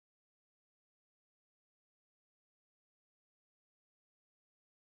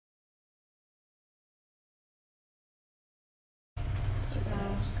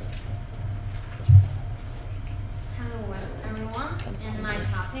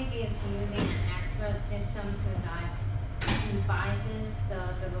topic is using an expert system to debias the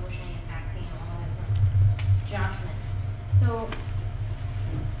dilution effect in auditor judgment. So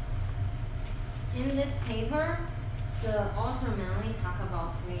in this paper, the author mainly talk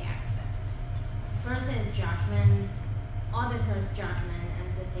about three aspects. First is judgment. Auditor's judgment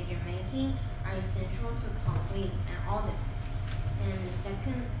and decision making are essential to complete an audit. And the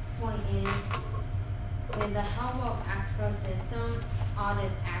second point is, with the help of expert system,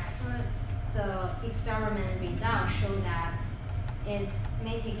 audit expert, the experiment results show that it's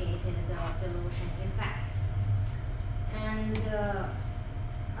mitigated the dilution effect. And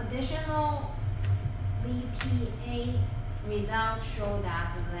additional BPA results show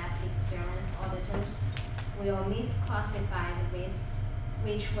that the less experienced auditors will misclassify the risks,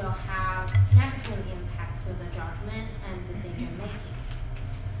 which will have negative impact to the judgment and decision making.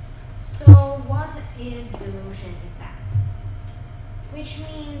 So what is dilution effect? Which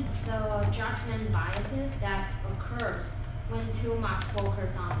means the judgment biases that occurs when too much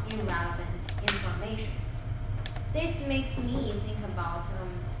focus on irrelevant information. This makes me think about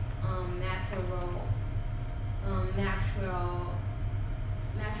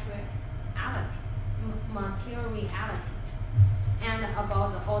materiality, and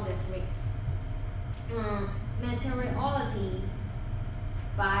about the audit risk. Materiality,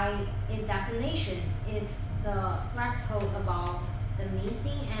 by its definition, is the threshold about the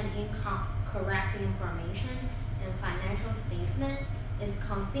missing and incorrect information and financial statement is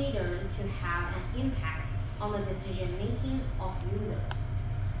considered to have an impact on the decision making of users.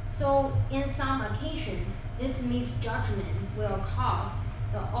 So in some occasions, this misjudgment will cause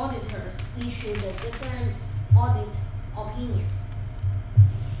the auditors issue the different audit opinions.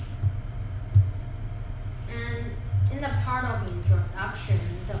 And in the part of the introduction,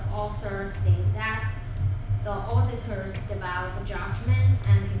 the author states that the auditors develop judgment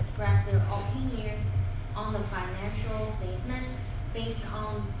and express their opinions on the financial statement based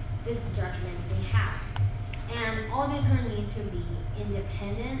on this judgment they have. And auditors need to be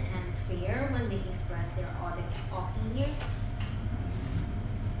independent and fair when they express their audit opinions.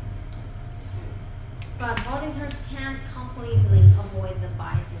 But auditors can't completely avoid the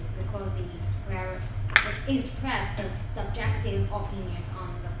biases because they express the subjective opinions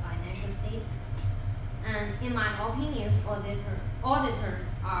on the financial statement. And in my opinions, auditors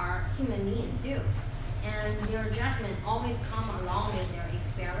are human beings too. And their judgment always come along with their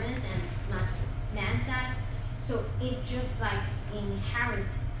experience and mindset. So it just like inherent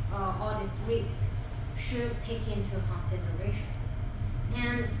audit risk should take into consideration.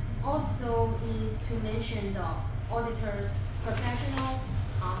 And also need to mention the auditor's professional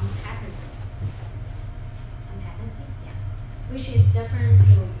competency, yes, which is different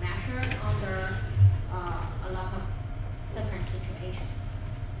to measure under a lot of different situations.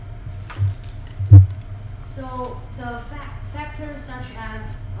 So the factors such as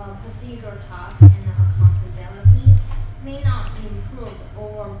procedural tasks and accountabilities may not improve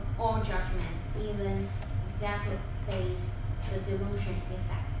overall judgment, even exacerbate the dilution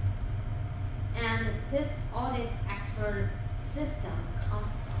effect. And this audit expert system,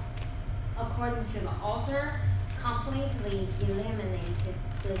 according to the author, completely eliminated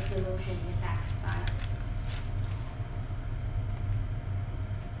the dilution effect biases.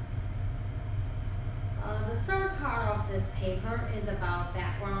 The third part of this paper is about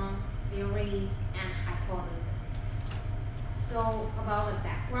background, theory, and hypothesis. So about the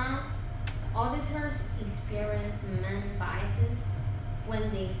background, auditors experience main biases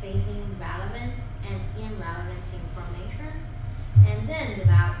when they facing relevant and irrelevant information, and then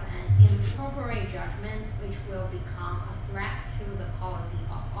develop an inappropriate judgment which will become a threat to the quality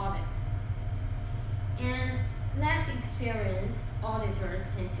of audit. And less experienced auditors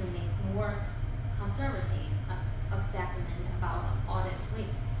tend to make more conservative assessment about the audit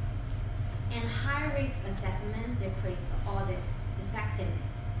risk. And high-risk assessment decrease the audit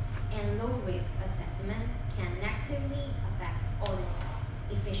effectiveness, and low-risk assessment can negatively affect audit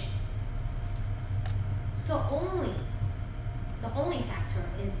efficiency. So the only factor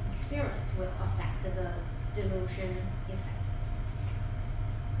is experience will affect the dilution effect.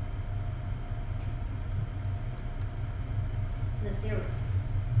 The theories.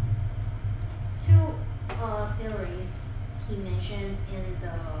 Two theories he mentioned in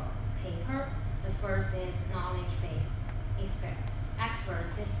the paper. The first is knowledge-based expert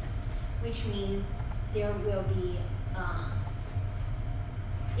system, which means there will be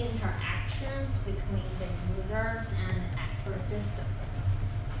interactions between the users and expert system.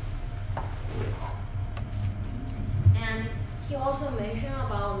 And he also mentioned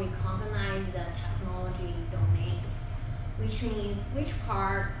about recognize the technology domains, which means which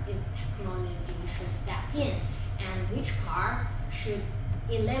part is technology you should step in, and which part should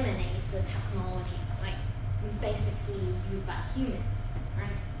eliminate the technology, like basically used by humans,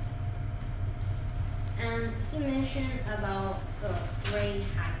 right? And he mentioned about the 3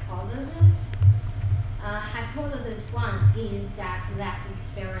 hypotheses. Hypothesis 1 is that less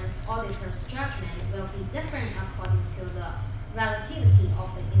experienced auditors' judgment will be different according to the relativity of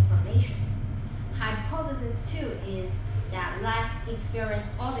the information. Hypothesis 2 is that less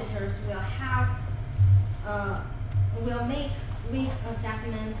experienced auditors will make risk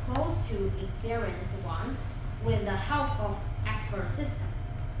assessment close to experienced one with the help of expert system.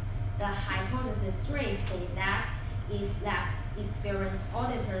 The hypothesis 3 states that if less experienced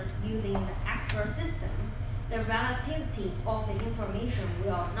auditors using the expert system, the relativity of the information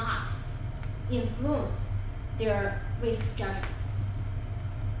will not influence their risk judgment.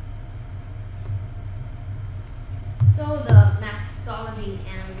 So the methodology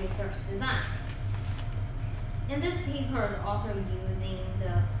and research design. In this paper, the author using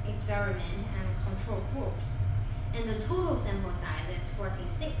the experiment and control groups. And the total sample size is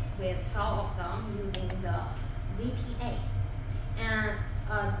 46, with 12 of them using the VPA. And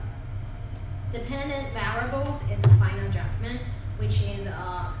dependent variables is a final judgment, which is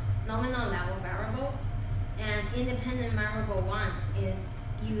nominal level variables. And independent variable 1 is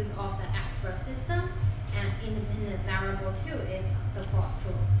use of the expert system, and independent variable 2 is the default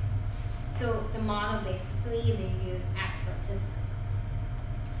tools. So the model basically they use expert system.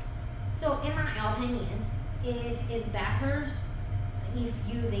 So in my opinion, it is better if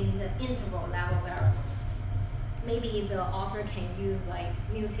using the interval level variables. Maybe the author can use like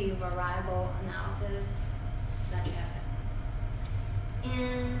multivariable analysis, such as.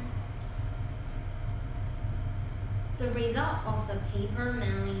 And the result of the paper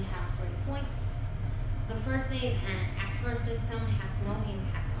mainly have 3 points. The first is an expert system has no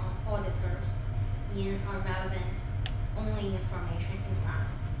impact on auditors in a relevant only information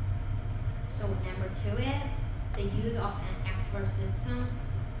environment. So number 2 is the use of an expert system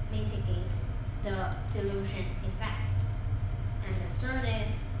mitigates the dilution effect. And the third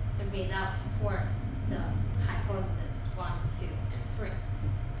is the results support the hypothesis 1, 2, and 3.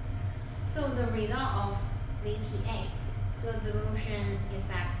 So the result of VPA, the dilution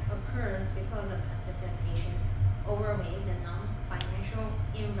effect occurs because the participation overweight the non-financial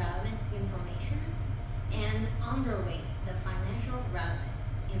irrelevant information and underweight the financial relevant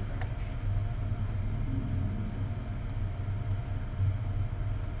information.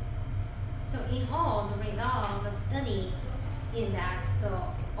 So in all, the result of the study is that the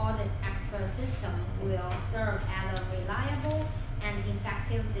audit expert system will serve as a reliable and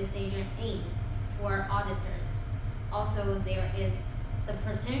effective decision aid for auditors. Also, there is the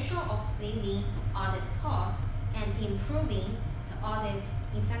potential of saving audit costs and improving the audit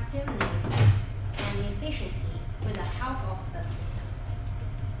effectiveness and efficiency with the help of the system.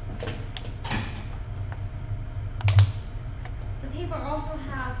 The paper also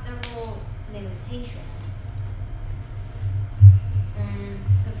has several limitations.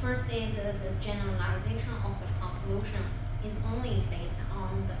 The first is the generalization of the conclusion is only based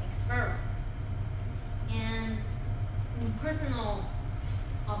on the experiment. And personal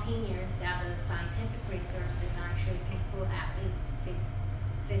opinions that the scientific research design should include at least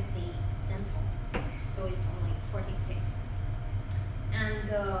 50 samples, so it's only 46. And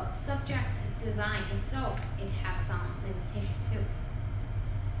the subject design itself, it has some limitation too.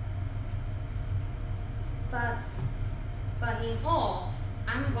 But in all,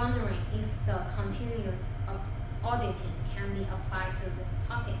 I'm wondering if the continuous auditing can be applied to this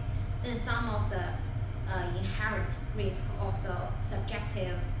topic, then some of the inherent risk of the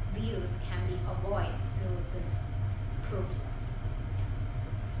subjective views can be avoided through this process,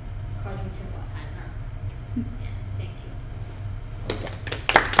 according to what I learned. And thank you.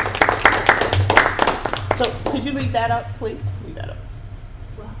 So could you leave that up, please? Leave that up.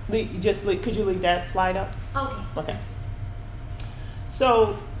 What? Could you leave that slide up? Okay. Okay.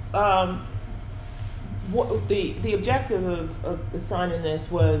 So the objective of assigning this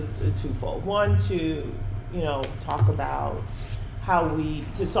was twofold. One, to talk about how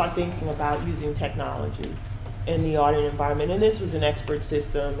to start thinking about using technology in the audit environment. And this was an expert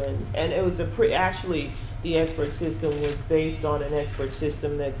system, and it was actually the expert system was based on an expert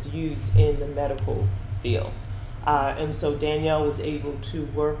system that's used in the medical field. And so Danielle was able to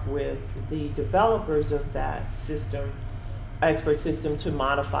work with the developers of that system, expert system, to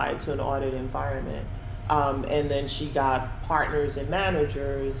modify it to an audit environment. And then she got partners and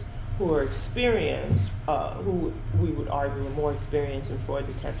managers who are experienced, who we would argue are more experienced in fraud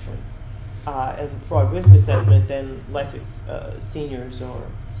detection and fraud risk assessment than less seniors or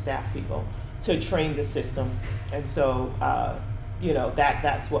staff people to train the system. And so,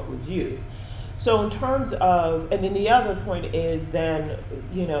 that's what was used. So in terms of, and then the other point is then,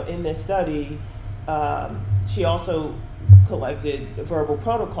 in this study, she also collected verbal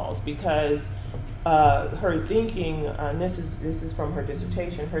protocols because her thinking, and this is from her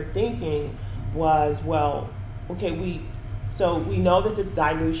dissertation, her thinking was, well, okay, we know that the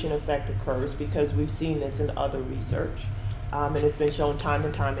dilution effect occurs because we've seen this in other research, and it's been shown time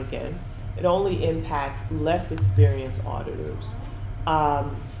and time again. It only impacts less experienced auditors.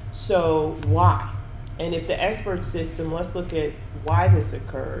 So why? And if the expert system, let's look at why this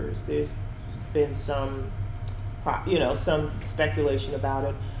occurs. There's been some speculation about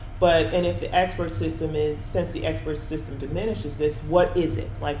it. And if the expert system since the expert system diminishes this, what is it?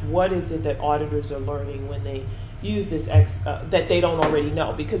 Like, what is it that auditors are learning when they use this that they don't already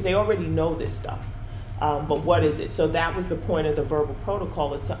know? Because they already know this stuff. But what is it? So that was the point of the verbal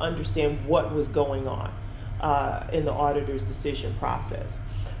protocol, is to understand what was going on in the auditor's decision process.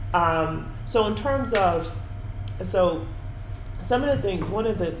 So in terms of, some of the things, one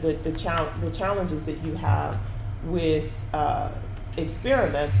of the challenges that you have with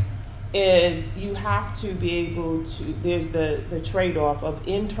experiments is you have to be able to, there's the trade-off of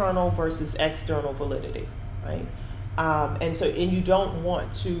internal versus external validity, right? And you don't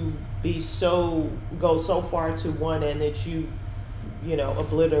want to go so far to one end that you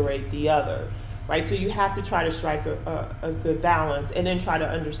obliterate the other, right? So you have to try to strike a good balance, and then try to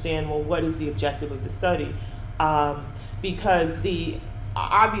understand, well, what is the objective of the study? Because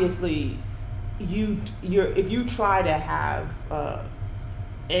obviously if you try to have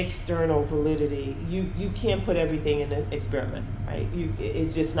external validity, you can't put everything in the experiment, right?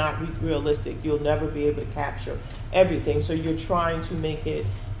 It's just not realistic. You'll never be able to capture everything. So you're trying to make it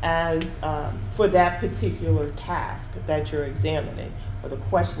as for that particular task that you're examining, or the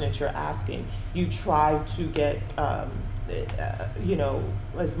question that you're asking, you try to get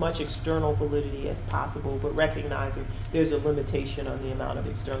as much external validity as possible, but recognizing there's a limitation on the amount of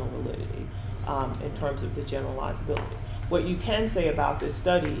external validity in terms of the generalizability. What you can say about this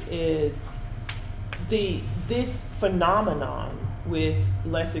study is this phenomenon with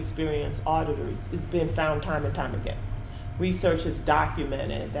less experienced auditors has been found time and time again. Research has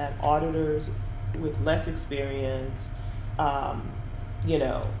documented that auditors with less experience,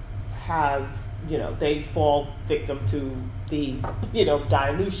 they fall victim to the,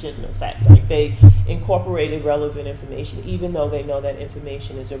 dilution effect. Like, they incorporated relevant information, even though they know that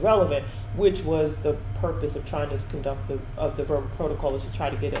information is irrelevant, which was the purpose of trying to conduct the verbal protocol, is to try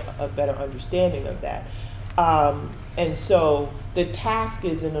to get a better understanding of that. And so the task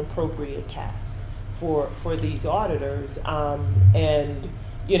is an appropriate task for these auditors. One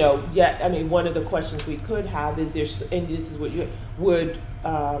of the questions we could have is and this is what would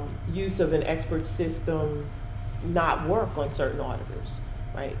use of an expert system not work on certain auditors,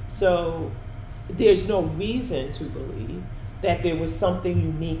 right? So there's no reason to believe that there was something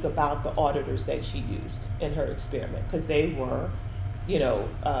unique about the auditors that she used in her experiment, because they were,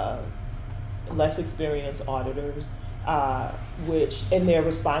 less experienced auditors, and their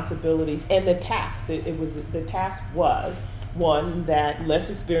responsibilities and the task. The task was one that less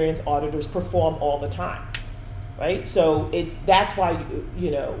experienced auditors perform all the time, right? So that's why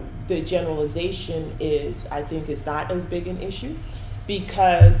the generalization I think is not as big an issue,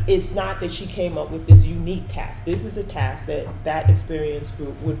 because it's not that she came up with this unique task. This is a task that experienced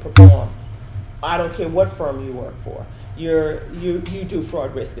group would perform. I don't care what firm you work for. You do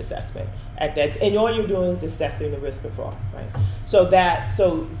fraud risk assessment at that, and all you're doing is assessing the risk of fraud, right? So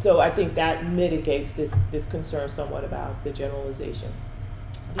I think that mitigates this concern somewhat about the generalization.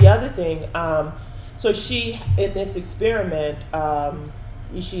 The other thing, so she, in this experiment,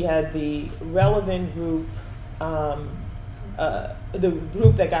 she had the relevant group, the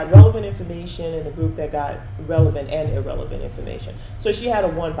group that got relevant information and the group that got relevant and irrelevant information. So she had a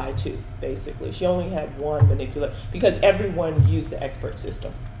 1-by-2, basically. She only had one manipulator, because everyone used the expert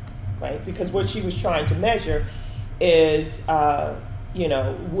system, right? Because what she was trying to measure is, did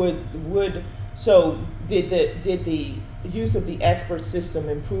the use of the expert system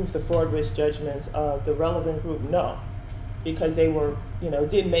improve the fraud risk judgments of the relevant group? No, because they were,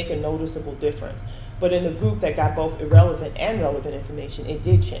 didn't make a noticeable difference. But in the group that got both irrelevant and relevant information, it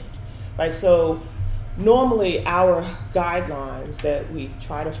did change, right? So normally our guidelines that we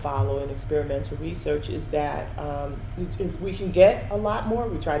try to follow in experimental research is that if we can get a lot more,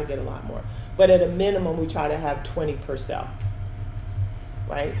 we try to get a lot more. But at a minimum, we try to have 20 per cell,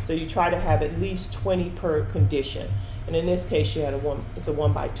 right? So you try to have at least 20 per condition. And in this case, you had it's a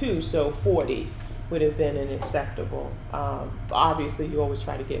 1 by 2, so 40 would have been an acceptable. Obviously, you always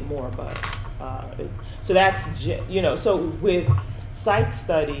try to get more, but so that's, so with psych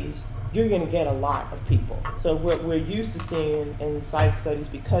studies, you're going to get a lot of people. So what we're used to seeing in psych studies,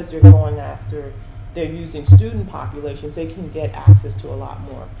 because they're using student populations, they can get access to a lot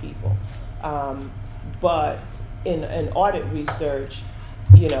more people. But in audit research,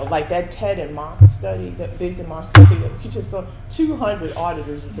 like that TED and Mock study, that Biggs and Mock study, you just saw 200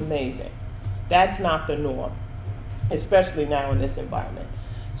 auditors is amazing. That's not the norm, especially now in this environment.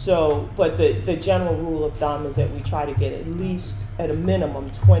 So, but the general rule of thumb is that we try to get at least, at a minimum,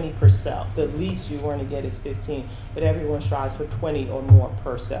 20%. The least you want to get is 15, but everyone strives for 20 or more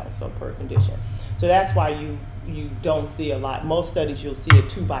per cell, so per condition. So that's why you don't see a lot. Most studies you'll see a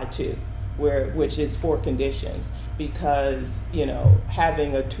 2 by 2, which is 4 conditions, because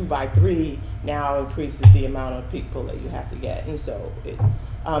having a 2 by 3 now increases the amount of people that you have to get, and so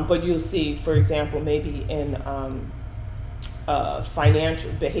but you'll see, for example, maybe in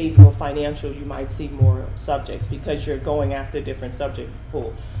behavioral financial, you might see more subjects because you're going after different subjects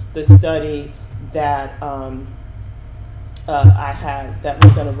pool. The study that I had that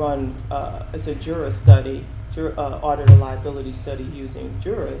we're going to run is a juror study, auditor liability study using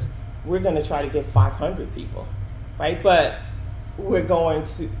jurors. We're going to try to get 500 people, right? But we're going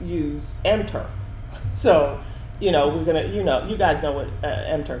to use MTurk. So, we're going to, you guys know what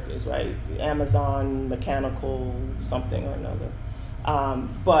MTurk is, right? Amazon Mechanical something or another.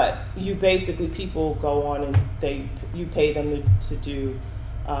 But you basically, people go on and you pay them to do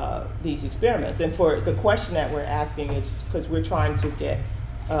these experiments. And for the question that we're asking is because we're trying to get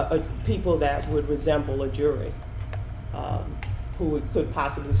people that would resemble a jury, who could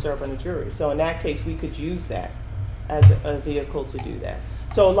possibly serve on a jury. So in that case, we could use that as a vehicle to do that.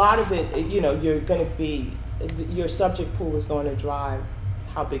 So a lot of it, you're going to be, your subject pool is going to drive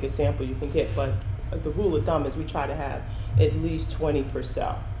how big a sample you can get, but the rule of thumb is we try to have at least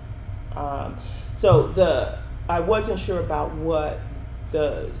 20%. So I wasn't sure about what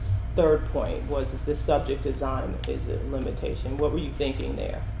the third point was, that the subject design is a limitation. What were you thinking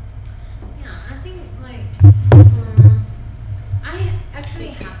there? Yeah, I think I actually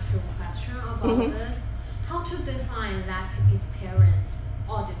have 2 questions about this. How to define less experienced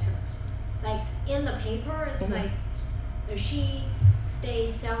auditors? Like in the paper, it's like she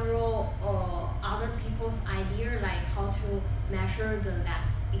states several other people's idea, like how to measure the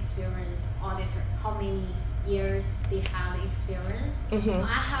less experienced auditor, how many years they have experience. I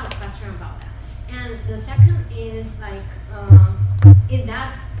have a question about that. And the second is like, is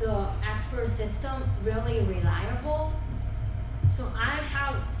that the expert system really reliable? So I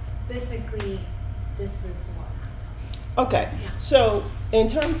have basically, this is what I'm talking. Okay, so in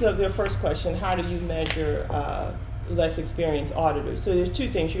terms of their first question, how do you measure less experienced auditors? So there's 2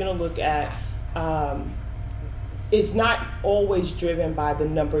 things you're going to look at. It's not always driven by the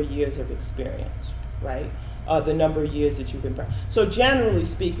number of years of experience, right? The number of years that you've been. So generally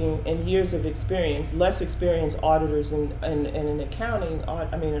speaking, in years of experience, less experienced auditors in an accounting,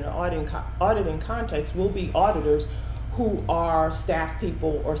 in an auditing context will be auditors who are staff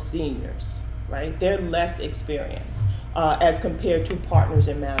people or seniors, right? They're less experienced as compared to partners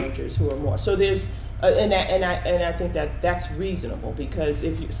and managers who are more. So there's, and I think that's reasonable, because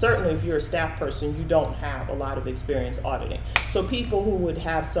certainly if you're a staff person, you don't have a lot of experience auditing. So people who would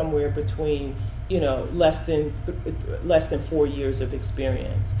have somewhere between less than 4 years of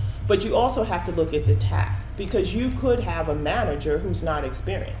experience. But you also have to look at the task, because you could have a manager who's not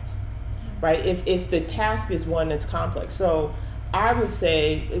experienced, right? If the task is one that's complex. So I would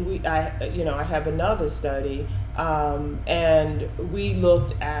say I have another study, and we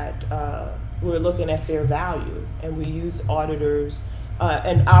looked at we're looking at fair value, and we used auditors,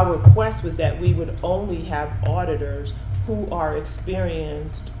 and our request was that we would only have auditors who are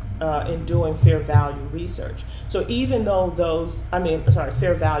experienced in doing fair value research. So even though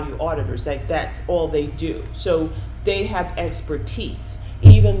fair value auditors, that's all they do. So they have expertise,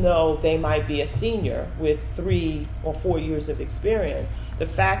 even though they might be a senior with 3 or 4 years of experience. The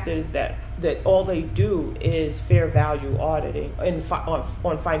fact is that all they do is fair value auditing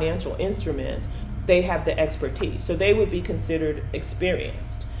on financial instruments. They have the expertise, so they would be considered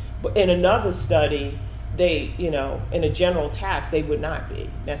experienced. But in another study, they, in a general task, they would not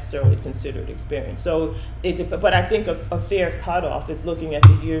be necessarily considered experienced. So, but I think a fair cutoff is looking at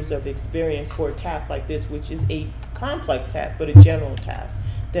the years of experience for a task like this, which is a complex task, but a general task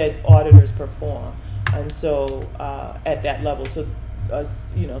that auditors perform. And so at that level, so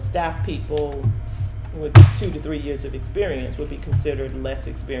staff people, with 2 to 3 years of experience would be considered less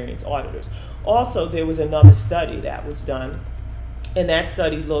experienced auditors. Also, there was another study that was done, and that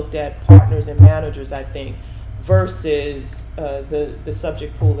study looked at partners and managers, I think, versus the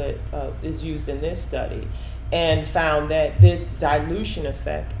subject pool that is used in this study, and found that this dilution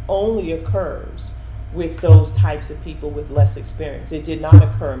effect only occurs with those types of people with less experience. It did not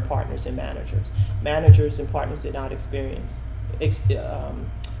occur in partners and managers. Managers and partners did not experience,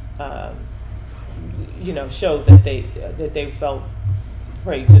 showed that they felt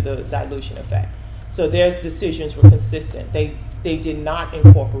prey to the dilution effect. So their decisions were consistent. They did not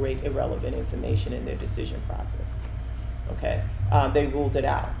incorporate irrelevant information in their decision process. Okay, they ruled it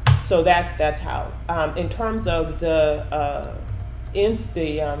out. So that's how. In terms of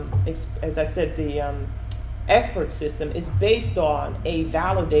as I said, the expert system is based on a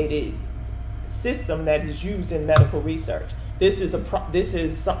validated system that is used in medical research. This is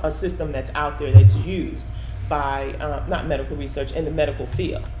a system that's out there that's used by not medical research, in the medical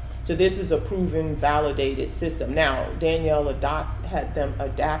field. So this is a proven, validated system. Now Danielle had them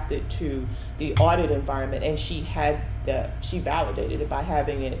adapted to the audit environment, and she validated it by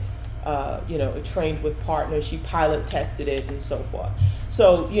having it trained with partners. She pilot tested it and so forth.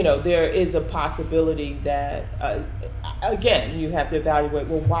 So, there is a possibility that, again, you have to evaluate,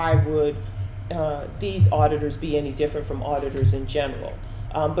 well, why would these auditors be any different from auditors in general?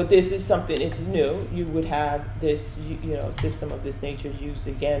 But this is something, it's new. You would have this, system of this nature used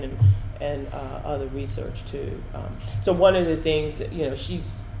again in other research too. So one of the things that,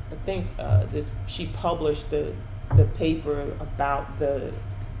 she published the paper about the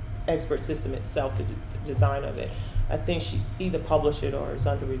expert system itself, the design of it. I think she either published it or is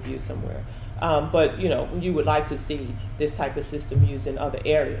under review somewhere. But you would like to see this type of system used in other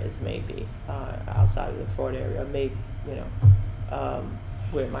areas, maybe outside of the fraud area, maybe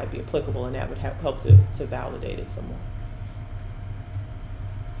where it might be applicable, and that would help to validate it some more.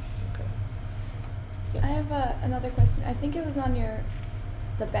 Okay. Yeah. I have another question. I think it was on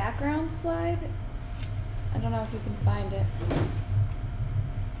the background slide. I don't know if you can find it.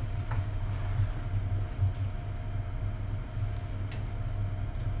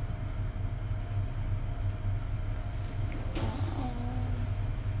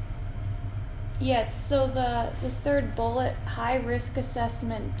 Yeah, so the third bullet, high risk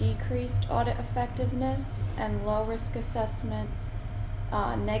assessment decreased audit effectiveness, and low risk assessment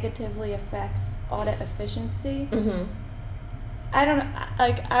negatively affects audit efficiency. Mm-hmm. I don't know,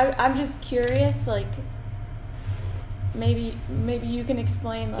 I'm just curious, maybe you can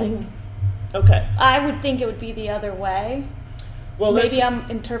explain, Mm-hmm. Okay. I would think it would be the other way. Well, maybe I'm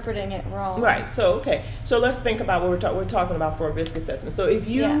interpreting it wrong. Right. So let's think about what we're talking about for a risk assessment. So if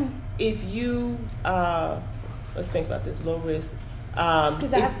you let's think about this low risk.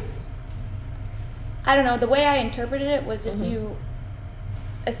 Because I don't know, the way I interpreted it was if you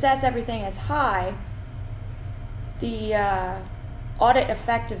assess everything as high, the audit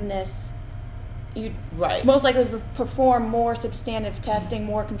effectiveness, you'd most likely perform more substantive testing,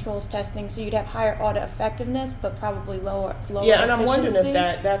 more controls testing, so you'd have higher audit effectiveness, but probably lower yeah, and efficiency. I'm wondering if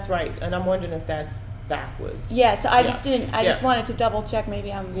that's right, and I'm wondering if that's backwards. Yeah, so I just didn't. I just wanted to double check.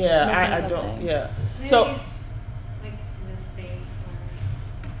 Maybe I'm missing I something. don't. Yeah. Maybe So. it's like mistakes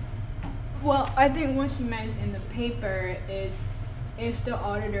or. Well, I think what she meant in the paper is if the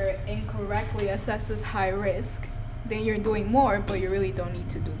auditor incorrectly assesses high risk, then you're doing more, but you really don't need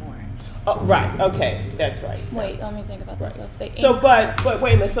to do more. Oh, right. Okay, that's right. Wait, let me think about this. Right. So, but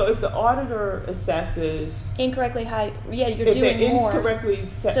wait a minute. So, if the auditor assesses incorrectly high, yeah, you're if doing they more. incorrectly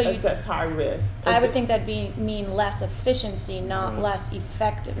assess high risk, I would think that'd mean less efficiency, not less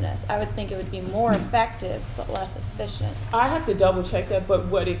effectiveness. I would think it would be more effective, but less efficient. I have to double check that. But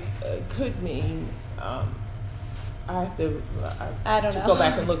what it could mean, I have to. I don't know. Go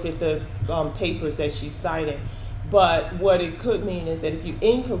back and look at the papers that she's citing. But what it could mean is that if you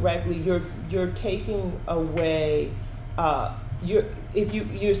incorrectly, you're taking away,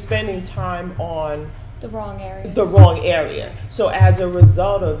 you're spending time on the wrong area. The wrong area. So as a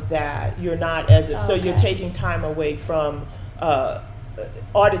result of that, you're not so you're taking time away from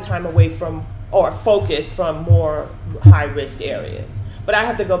audit time away from or focus from more high risk areas. But I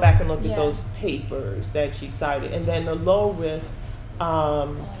have to go back and look at those papers that she cited, and then the low risk.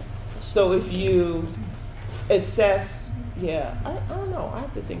 So if you assess, I don't know. I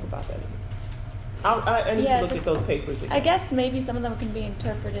have to think about that. I need to look at those papers again. I guess maybe some of them can be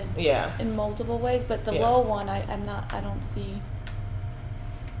interpreted in multiple ways, but the low one, I don't see.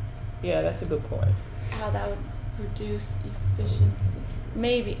 Yeah, that's a good point. How that would reduce efficiency.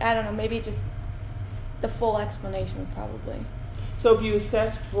 Maybe, I don't know, maybe just the full explanation would probably. So if you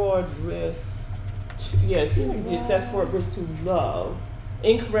assess fraud risk Yeah, it seems to be assessed fraud risk too low.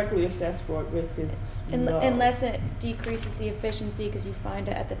 Incorrectly assessed fraud risk is low. Unless it decreases the efficiency because you find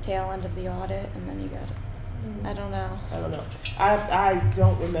it at the tail end of the audit and then you got it. I don't know. I don't know. I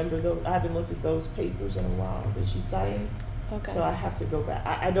don't remember those. I haven't looked at those papers in a while that she cited. Okay. So I have to go back.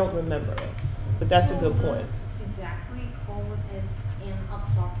 I don't remember it. But that's a good point. Exactly, code is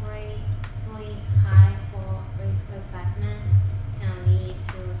inappropriately high for risk assessment can lead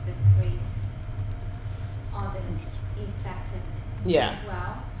to decreased audit effectiveness. Yeah.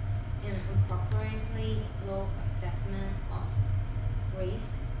 Well, inappropriately low assessment of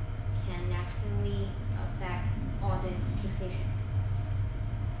risk can negatively affect audit efficiency.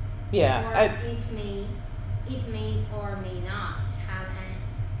 Yeah. Or it may or may not have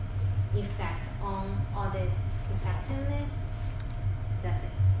an effect on audit effectiveness. That's it.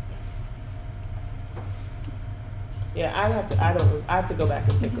 Yeah, I have to go back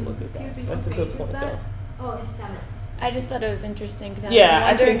and take a look at that. Excuse me, That's a what good page point is that? though. Oh, it's 7. I just thought it was interesting because Yeah, I'm I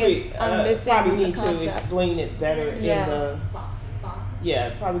wondering think we if I'm missing probably the need to concept. explain it better Yeah. in the. Bob. Yeah,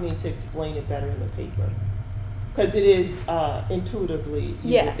 probably need to explain it better in the paper, because it is intuitively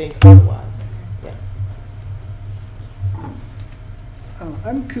you Yeah. would think otherwise. Yeah.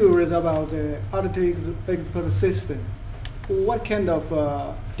 I'm curious about the auditing expert system. What kind of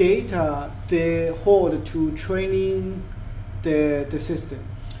data they hold to training the system?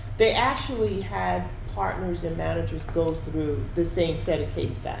 They actually had partners and managers go through the same set of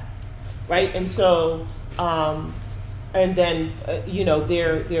case facts, right? And so, and then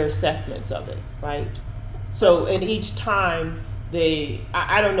their assessments of it, right? So, and each time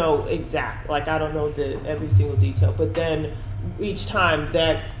I don't know I don't know every single detail, but then each time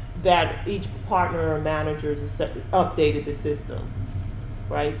that each partner or managers updated the system,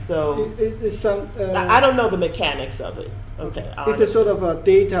 right? So It's some. I don't know the mechanics of it. Okay. It's a sort of a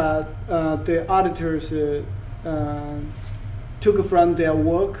data the auditors took from their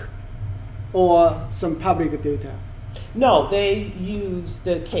work, or some public data. No, they use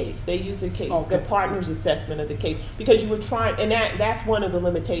the case. They use the case, Okay. the partner's assessment of the case, because you were trying, and that's one of the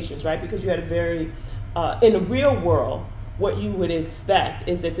limitations, right? Because you had a very, in the real world, what you would expect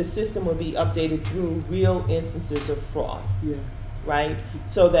is that the system would be updated through real instances of fraud, Yeah. right?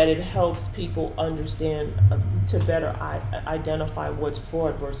 So that it helps people understand, to better identify what's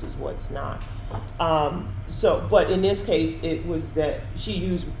fraud versus what's not. But in this case, it was that she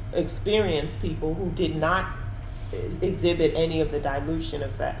used experienced people who did not exhibit any of the dilution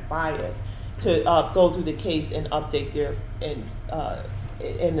effect bias to go through the case and update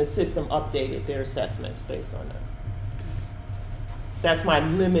and the system updated their assessments based on that. That's my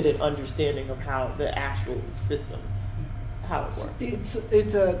limited understanding of how the actual system, how it works.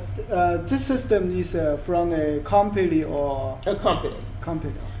 This system is from a company or A company.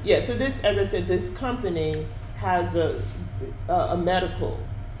 company. Yeah, so this, as I said, this company has a medical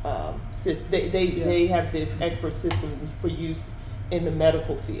system. They have this expert system for use in the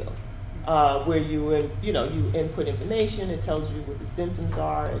medical field, where you input information. It tells you what the symptoms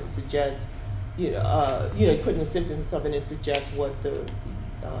are. It suggests, you put in the symptoms and stuff, and it suggests what the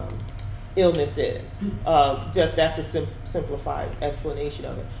illness is. Just that's a simplified explanation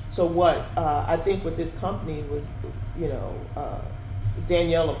of it. So what I think with this company was,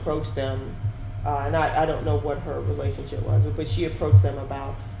 Danielle approached them, and I don't know what her relationship was, but she approached them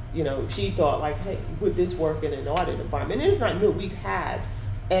about, she thought like, hey, would this work in an audit environment? And it's not new. We've had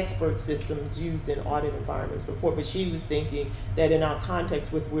expert systems used in audit environments before, but she was thinking that in our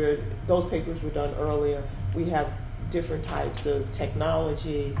context with where those papers were done earlier, we have different types of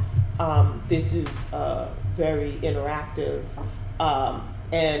technology. This is very interactive,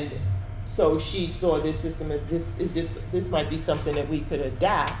 and so she saw this system as this might be something that we could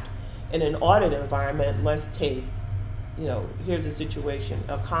adapt in an audit environment. Let's take, here's a situation,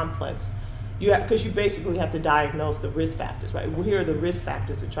 a complex. Because you basically have to diagnose the risk factors, right? Well, here are the risk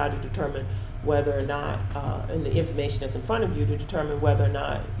factors to try to determine whether or not, and the information that's in front of you to determine whether or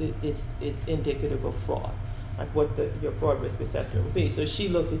not it's indicative of fraud, like what your fraud risk assessment would be. So she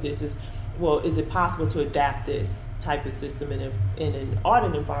looked at this as, well, is it possible to adapt this type of system in an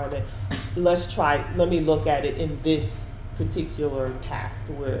audit environment? Let me look at it in this particular task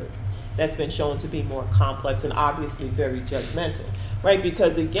where that's been shown to be more complex and obviously very judgmental, right?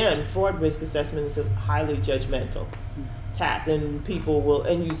 Because again, fraud risk assessment is a highly judgmental task, and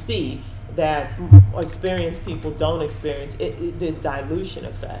you see that experienced people don't experience this dilution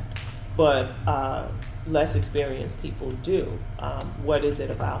effect, but less experienced people do. What is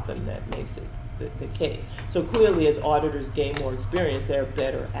it about them that makes it the case? So clearly, as auditors gain more experience, they're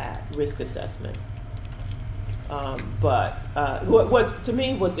better at risk assessment. To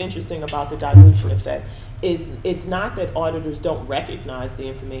me, what's interesting about the dilution effect is it's not that auditors don't recognize the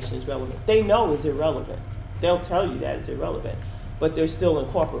information is relevant. They know it's irrelevant. They'll tell you that it's irrelevant, but they're still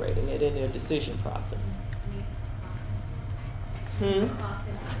incorporating it in their decision process.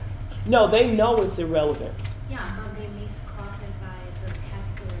 Misclassify. No, they know it's irrelevant. Yeah, but they misclassify the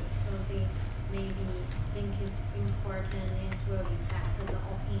category, so they maybe think it's important and it will affect the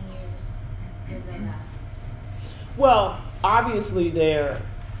opinions with the lessons. Well, obviously they're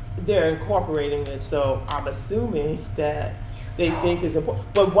incorporating it, so I'm assuming that they think is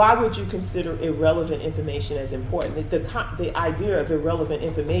important. But why would you consider irrelevant information as important? The idea of irrelevant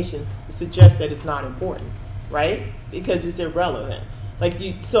information suggests that it's not important, right? Because it's irrelevant.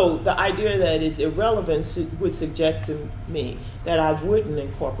 So the idea that it's irrelevant would suggest to me that I wouldn't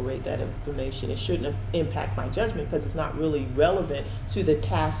incorporate that information. It shouldn't impact my judgment because it's not really relevant to the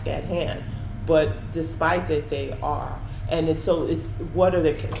task at hand. But despite that, they are. And what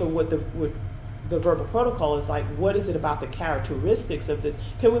the verbal protocol is like, what is it about the characteristics of this?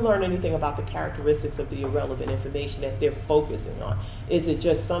 Can we learn anything about the characteristics of the irrelevant information that they're focusing on? Is it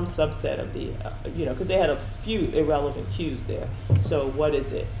just some subset of the, because they had a few irrelevant cues there. So what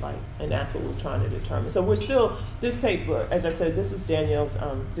is it like? And that's what we're trying to determine. So we're still, this paper, as I said, this was Danielle's,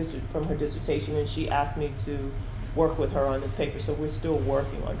 from her dissertation, and she asked me to work with her on this paper. So we're still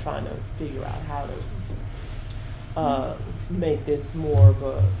working on trying to figure out how to make this more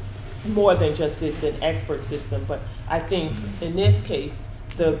than just it's an expert system. But I think in this case,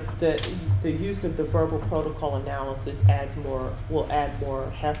 the use of the verbal protocol analysis will add more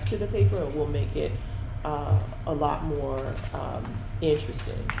heft to the paper, and will make it a lot more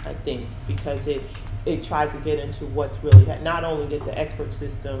interesting, I think, because it tries to get into what's really not only did the expert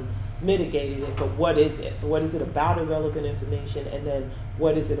system mitigated it, but what is it? What is it about irrelevant information, and then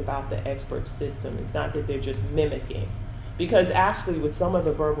what is it about the expert system? It's not that they're just mimicking. Because actually with some of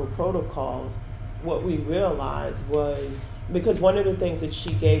the verbal protocols, what we realized was, because one of the things that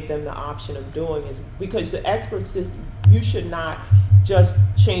she gave them the option of doing is, because the expert system, you should not just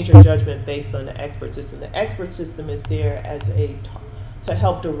change your judgment based on the expert system. The expert system is there as to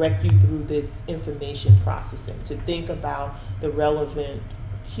help direct you through this information processing, to think about the relevant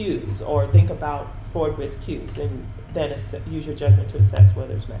cues, or think about fraud risk cues, and then use your judgment to assess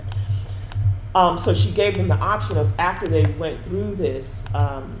whether it's met. So she gave them the option of, after they went through this,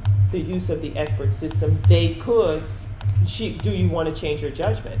 the use of the expert system, they could, do you want to change your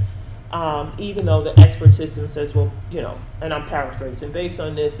judgment? Even though the expert system says, well, and I'm paraphrasing, based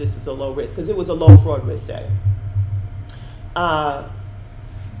on this is a low risk, because it was a low fraud risk setting.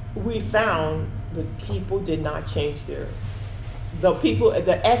 We found that people did not change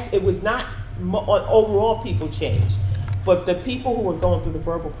it was not, overall people changed. But the people who were going through the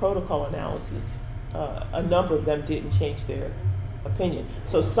verbal protocol analysis, a number of them didn't change their opinion.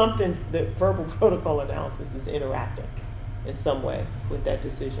 So the verbal protocol analysis is interacting in some way with that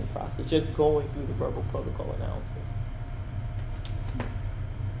decision process, just going through the verbal protocol analysis.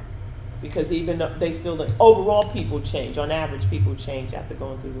 Because even though they still, overall people change, on average people change after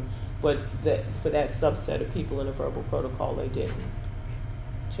going through, but for that subset of people in the verbal protocol, they didn't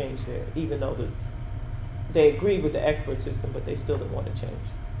change even though they agreed with the expert system, but they still didn't want to change.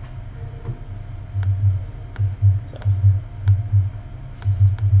 So,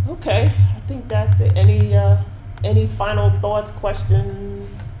 okay, I think that's it. Any final thoughts, questions?